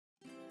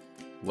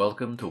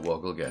Welcome to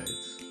Woggle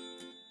Guides.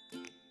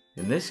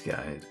 In this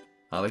guide,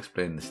 I'll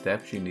explain the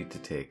steps you need to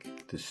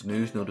take to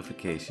snooze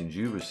notifications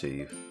you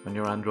receive on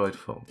your Android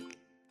phone.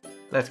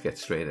 Let's get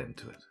straight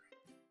into it.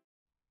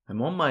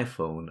 I'm on my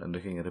phone and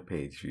looking at a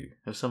page view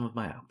of some of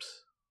my apps.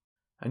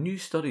 A new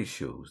study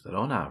shows that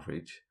on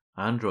average,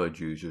 Android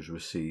users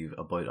receive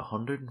about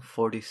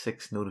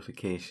 146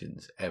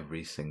 notifications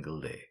every single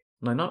day.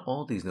 Now, not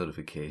all these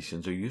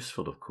notifications are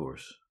useful, of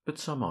course, but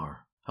some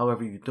are.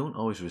 However, you don't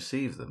always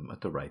receive them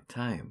at the right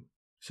time,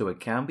 so it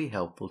can be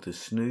helpful to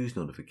snooze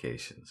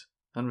notifications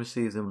and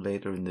receive them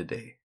later in the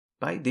day.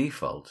 By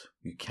default,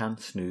 you can't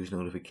snooze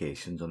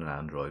notifications on an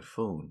Android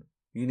phone.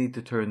 You need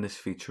to turn this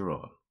feature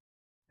on.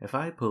 If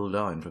I pull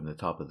down from the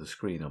top of the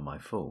screen on my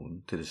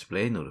phone to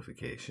display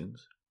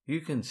notifications,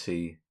 you can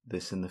see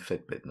this in the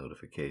Fitbit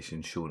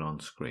notification shown on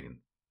screen,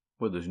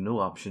 where there's no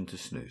option to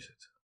snooze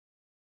it.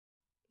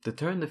 To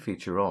turn the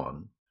feature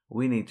on,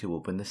 we need to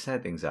open the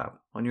Settings app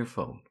on your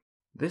phone.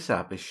 This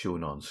app is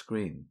shown on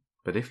screen,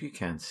 but if you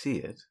can't see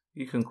it,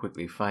 you can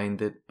quickly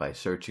find it by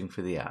searching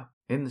for the app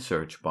in the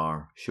search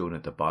bar shown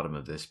at the bottom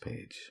of this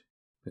page.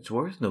 It's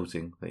worth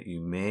noting that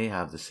you may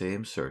have the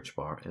same search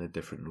bar in a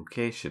different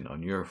location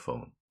on your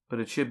phone, but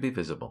it should be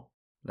visible.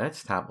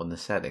 Let's tap on the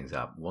Settings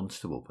app once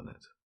to open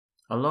it.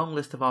 A long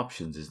list of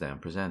options is then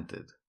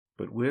presented,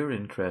 but we're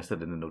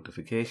interested in the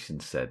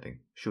notifications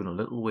setting shown a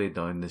little way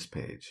down this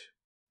page.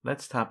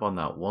 Let's tap on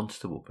that once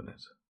to open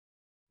it.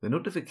 The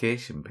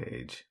notification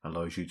page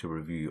allows you to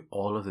review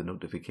all of the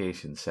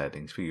notification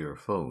settings for your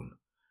phone,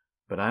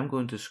 but I'm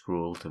going to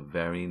scroll to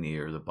very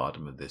near the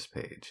bottom of this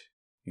page.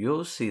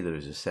 You'll see there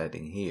is a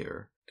setting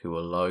here to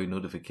allow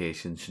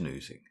notification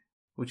snoozing,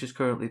 which is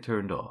currently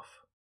turned off.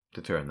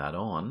 To turn that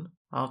on,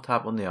 I'll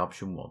tap on the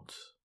option once.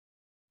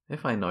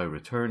 If I now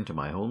return to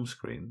my home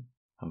screen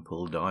and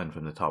pull down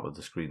from the top of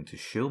the screen to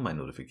show my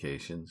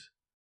notifications,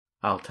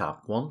 I'll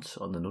tap once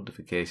on the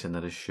notification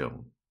that is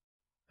shown.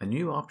 A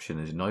new option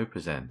is now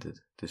presented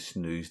to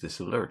snooze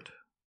this alert.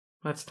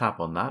 Let's tap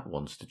on that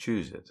once to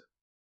choose it.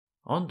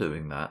 On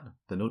doing that,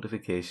 the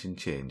notification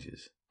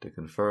changes to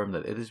confirm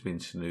that it has been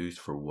snoozed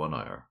for 1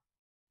 hour.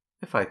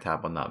 If I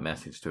tap on that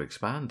message to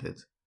expand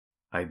it,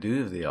 I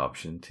do have the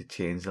option to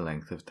change the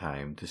length of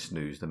time to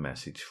snooze the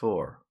message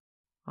for.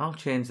 I'll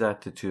change that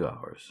to 2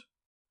 hours.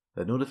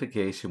 The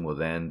notification will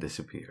then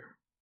disappear.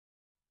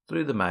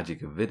 Through the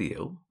magic of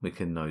video, we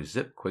can now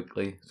zip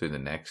quickly through the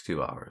next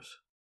 2 hours,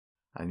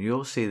 and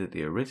you'll see that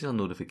the original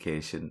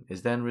notification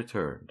is then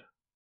returned.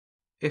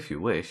 If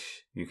you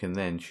wish, you can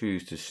then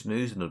choose to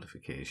snooze the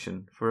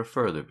notification for a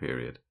further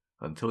period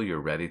until you're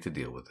ready to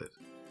deal with it.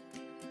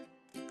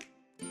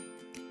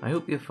 I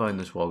hope you found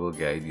this Woggle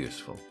guide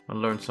useful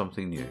and learned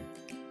something new.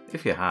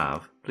 If you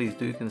have, please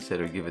do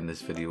consider giving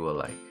this video a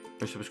like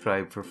or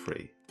subscribe for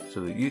free so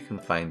that you can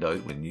find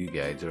out when new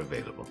guides are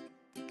available.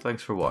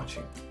 Thanks for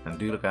watching, and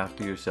do look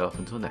after yourself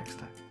until next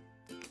time.